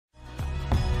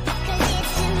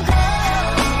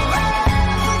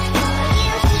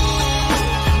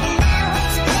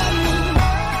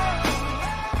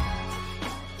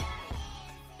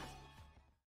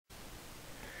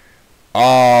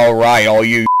Alright, all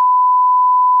you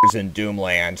in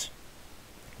Doomland.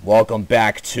 Welcome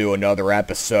back to another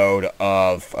episode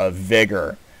of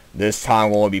Vigor. This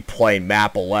time we'll be playing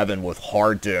map 11 with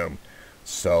Hard Doom.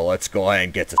 So let's go ahead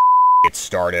and get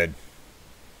started.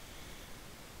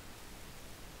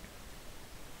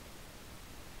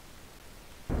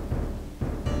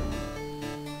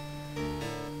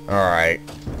 Alright.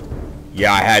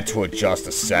 Yeah, I had to adjust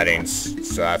the settings,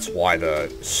 so that's why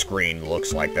the screen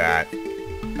looks like that.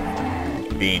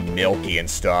 Being milky and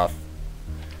stuff.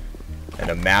 And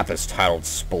the map is titled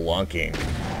Spelunking.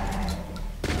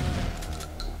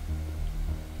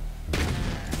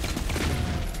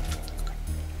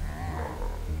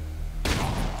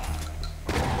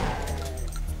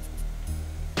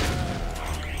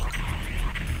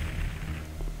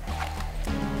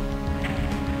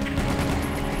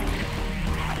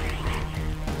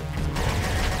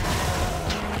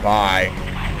 Bye.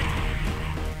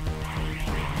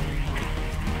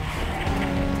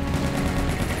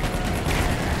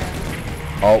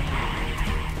 Oh.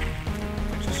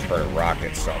 Just heard a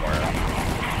rocket somewhere.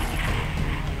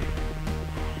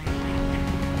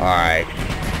 Alright.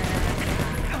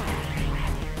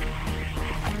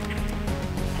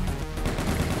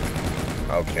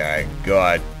 Okay,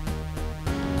 good.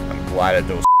 I'm glad that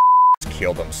those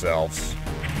killed themselves.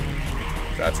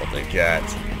 That's what they get.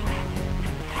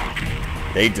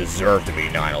 They deserve to be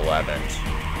 9/11.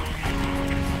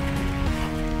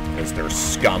 Because they're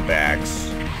scumbags.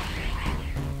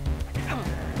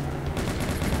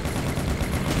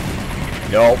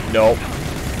 Nope, nope.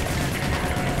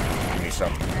 Give me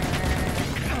some.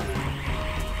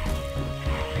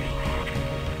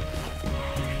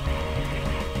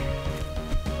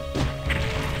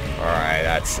 Alright,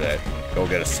 that's it. Go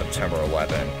get us September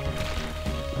 11.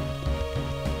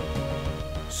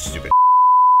 Stupid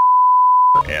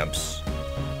imps.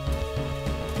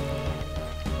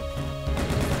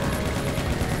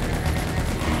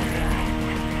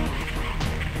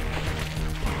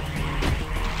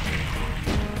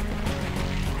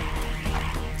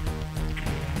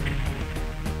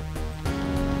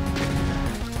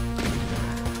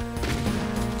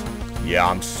 Yeah,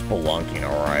 I'm spelunking,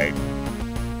 alright.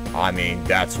 I mean,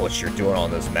 that's what you're doing on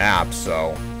this map,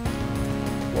 so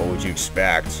what would you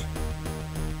expect?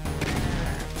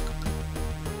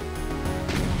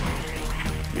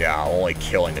 Yeah, only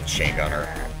killing the chain gunner.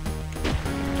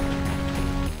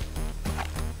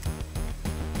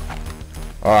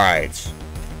 Alright. See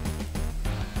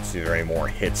if there are any more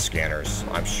hit scanners.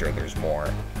 I'm sure there's more.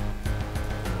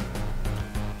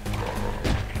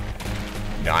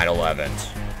 9/11.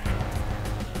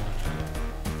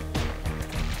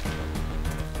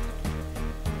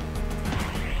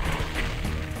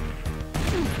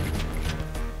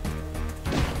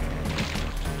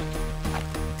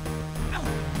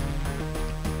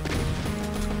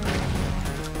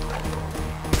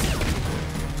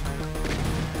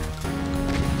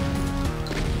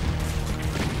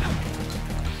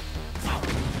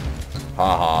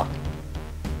 Haha.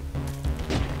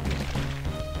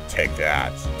 Take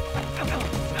that.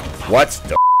 What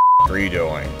the f are you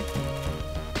doing?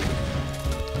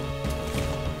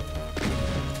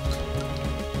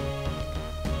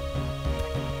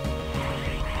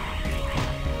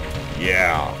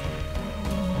 Yeah.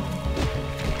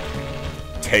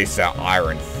 Taste that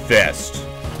iron fist.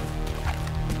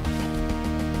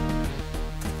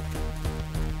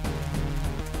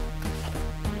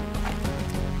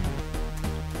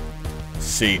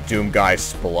 See Doom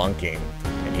Guy's spelunking,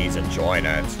 and he's enjoying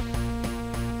it.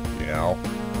 You know?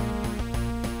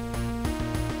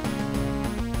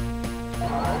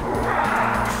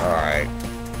 Alright.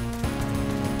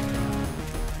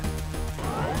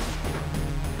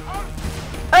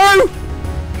 Oh!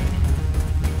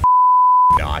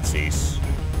 Nazis.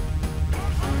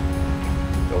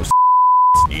 Those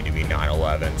need to be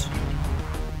 9/11.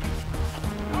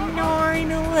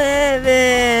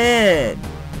 9/11!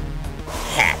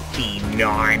 Happy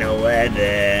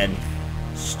 9/11!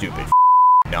 Stupid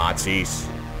Nazis.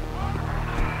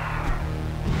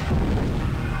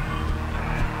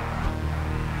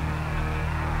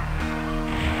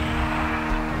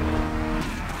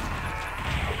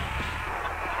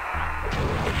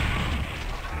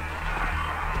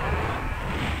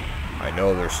 I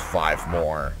know there's 5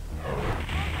 more.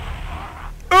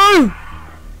 Ooh!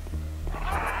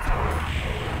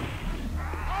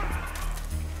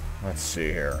 Let's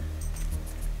see here.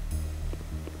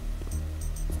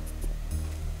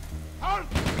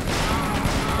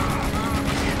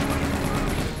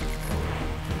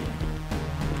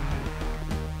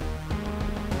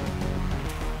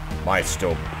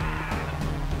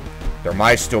 There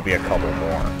might still be a couple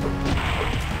more.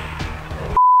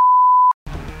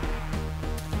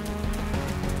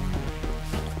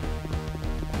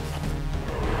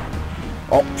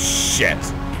 Oh, shit.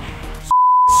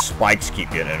 Spikes keep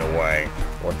getting in the way.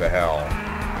 What the hell?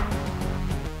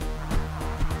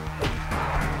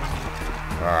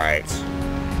 Alright.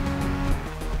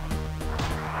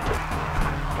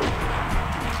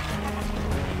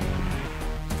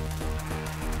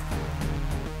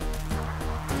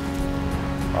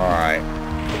 Alright.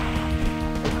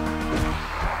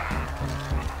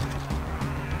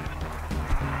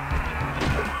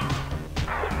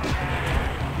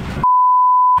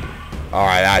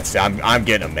 Alright, that's I'm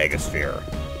getting a Megasphere.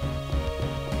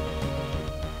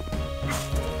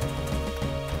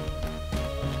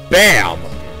 Bam!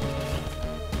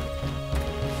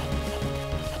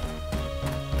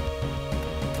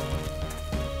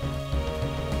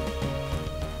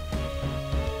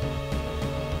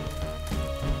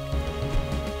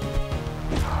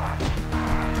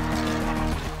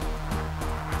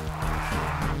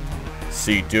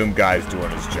 See, Doom Guy's doing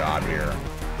his job here.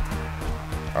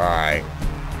 Alright.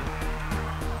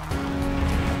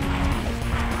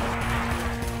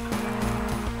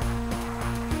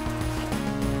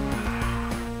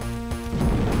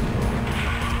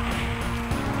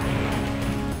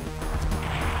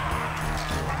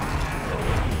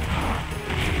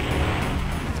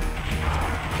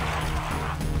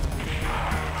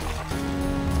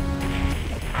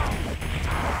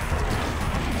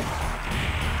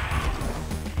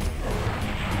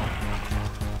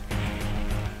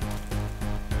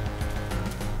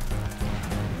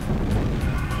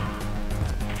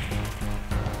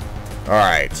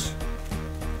 Alright.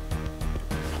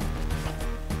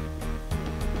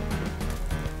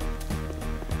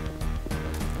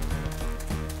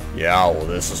 Yeah, well,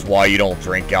 this is why you don't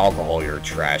drink alcohol, you're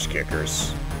trash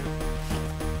kickers.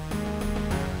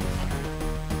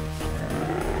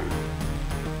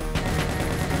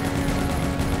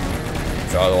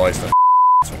 So otherwise the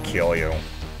will kill you.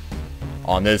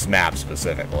 On this map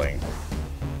specifically.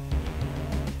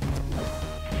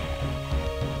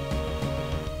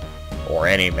 Or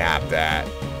any map that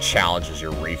challenges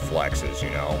your reflexes, you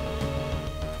know.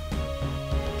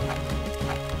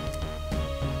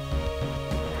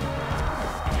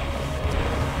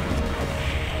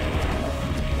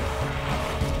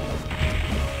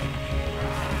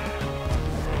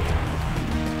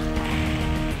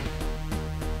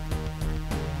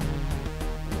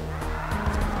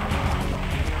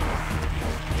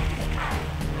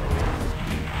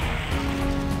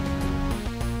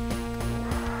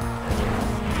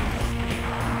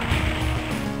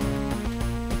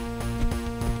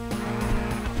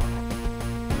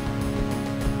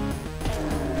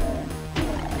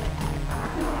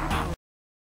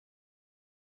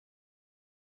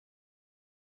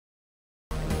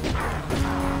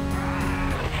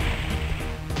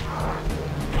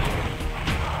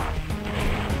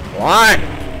 What?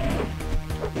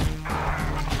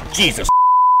 Jesus.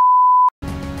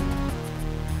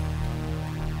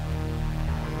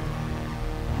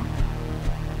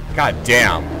 God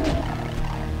damn.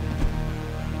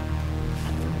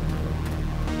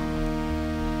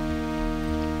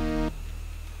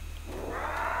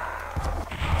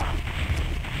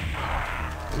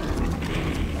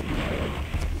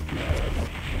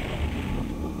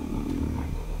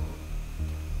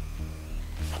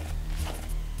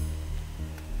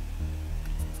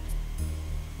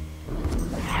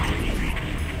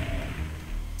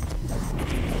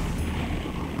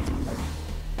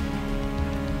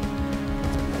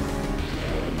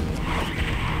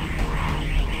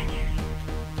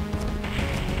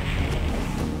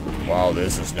 Well,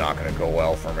 this is not gonna go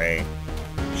well for me.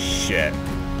 Shit.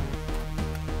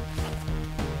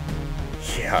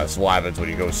 Yeah, that's what happens when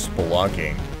you go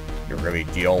spelunking. You're gonna be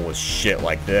dealing with shit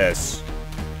like this.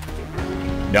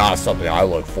 Not something I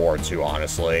look forward to,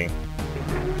 honestly.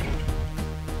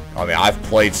 I mean, I've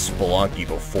played Spelunky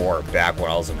before, back when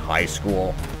I was in high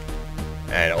school.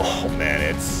 And, oh man,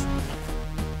 it's...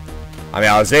 I mean,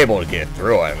 I was able to get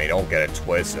through it. I mean, don't get it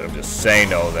twisted. I'm just saying,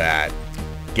 though, that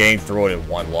getting through it in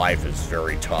one life is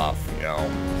very tough, you know?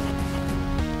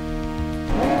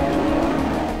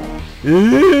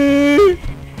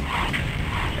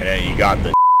 And then you got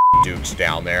the dukes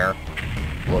down there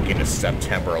looking to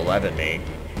September 11 me.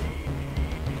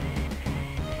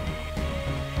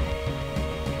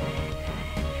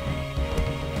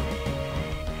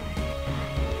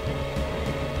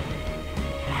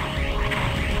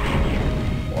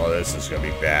 Well, this is gonna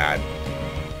be bad.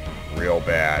 Real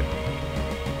bad.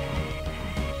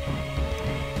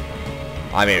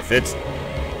 I mean, if it's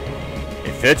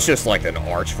just like an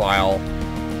archvile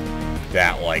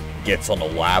that like gets on the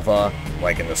lava,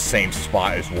 like in the same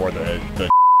spot as where the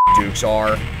dukes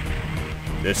are,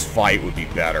 this fight would be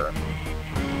better.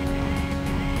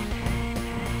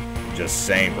 Just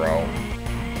saying, bro.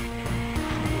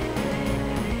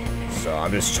 So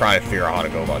I'm just trying to figure out how to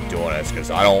go about doing this,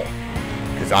 because I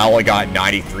only got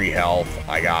 93 health.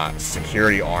 I got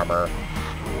security armor.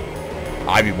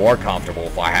 I'd be more comfortable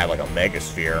if I had like a Mega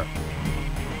Sphere.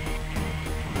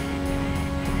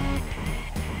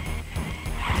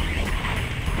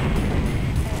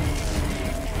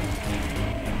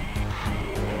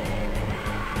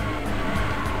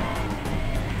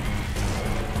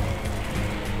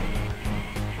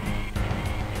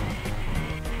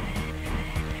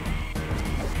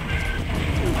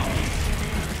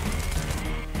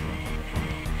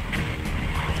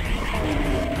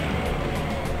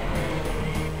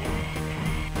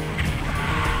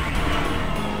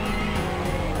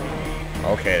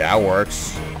 Okay, that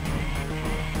works.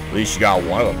 At least you got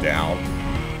one of them down.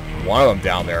 One of them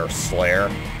down there, Slayer.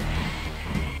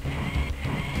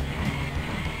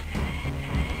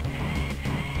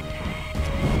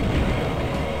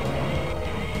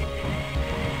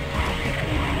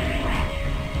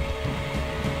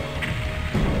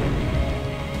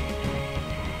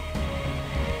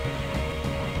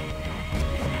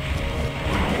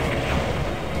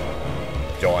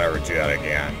 Don't ever do that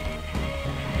again.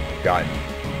 Got it.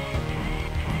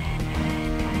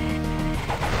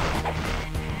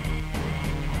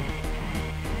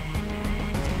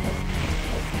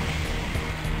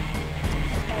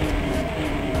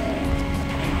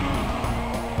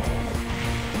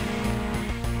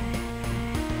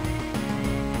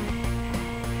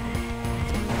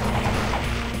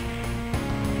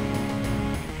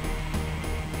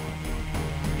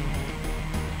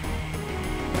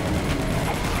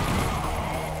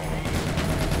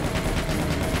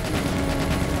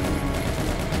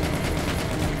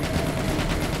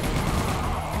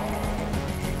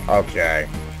 Okay.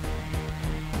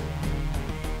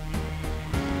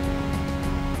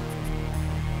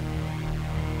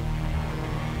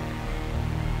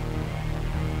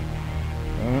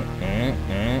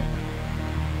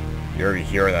 You're gonna be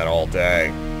hearing that all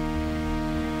day.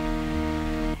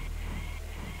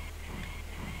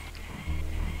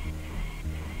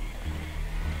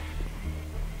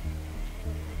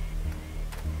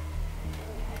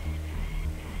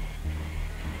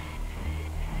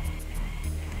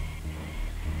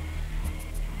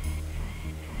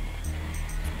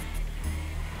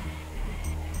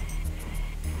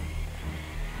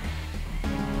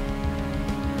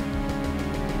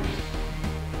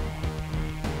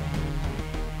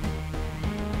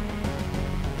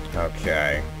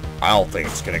 Okay. I don't think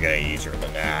it's gonna get any easier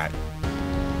than that.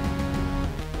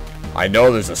 I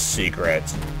know there's a secret.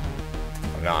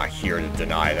 I'm not here to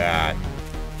deny that.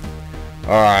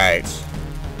 Alright.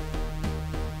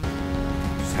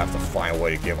 Just have to find a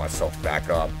way to get myself back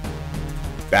up.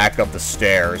 Back up the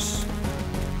stairs.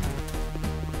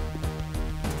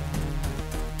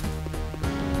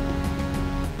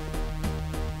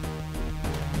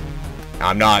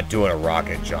 I'm not doing a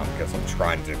rocket jump because I'm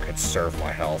trying to conserve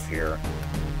my health here.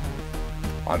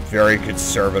 I'm very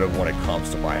conservative when it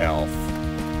comes to my health.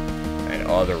 And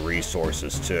other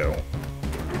resources too.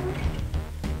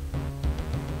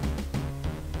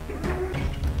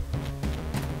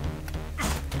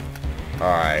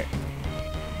 Alright.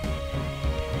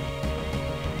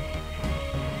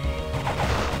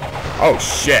 Oh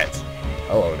shit!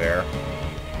 Hello there.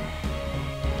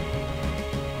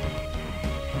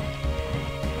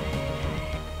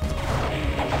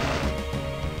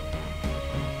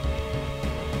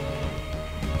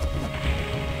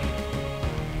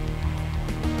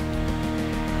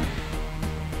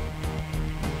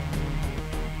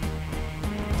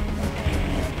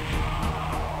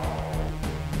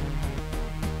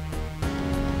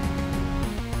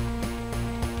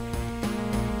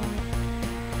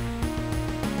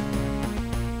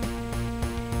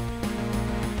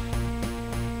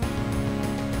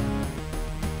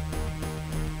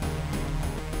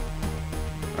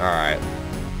 Alright.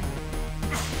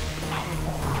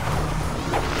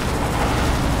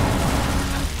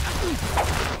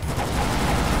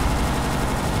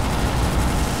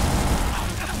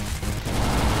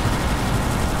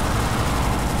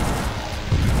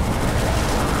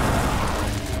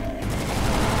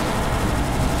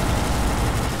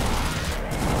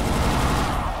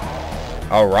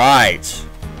 Alright.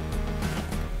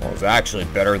 Well, it was actually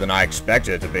better than I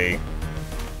expected it to be.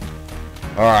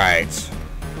 Alright.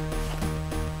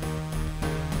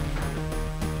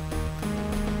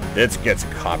 This gets a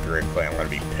copyright claim, I'm gonna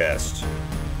be pissed.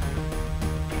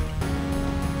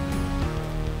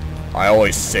 I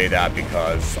always say that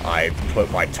because I put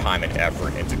my time and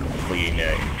effort into completing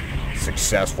a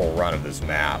successful run of this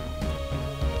map.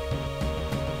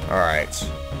 Alright.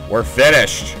 We're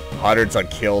finished. Hundreds on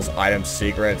kills, items,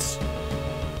 secrets.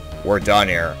 We're done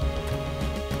here.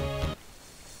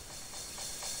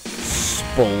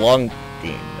 Spelunking.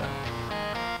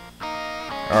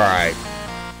 Alright.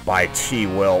 By T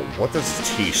Will. What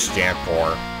does T stand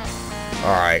for?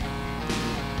 Alright.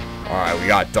 Alright, we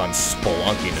got done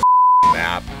spelunking the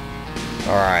map.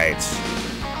 Alright.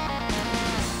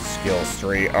 Skills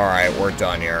 3. Alright, we're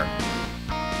done here.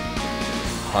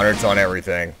 Hundreds on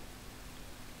everything.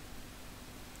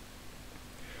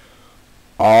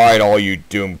 Alright, all you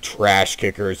doomed trash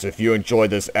kickers. If you enjoyed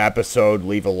this episode,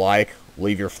 leave a like.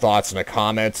 Leave your thoughts in the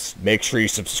comments. Make sure you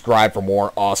subscribe for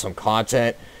more awesome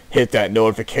content. Hit that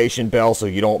notification bell so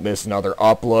you don't miss another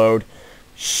upload.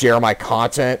 Share my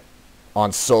content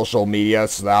on social media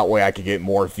so that way I can get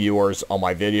more viewers on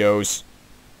my videos.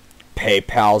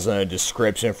 PayPal's in the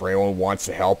description for anyone who wants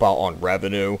to help out on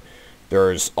revenue.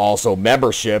 There's also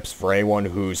memberships for anyone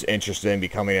who's interested in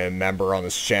becoming a member on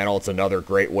this channel. It's another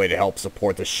great way to help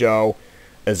support the show.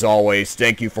 As always,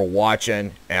 thank you for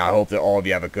watching, and I hope that all of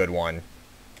you have a good one.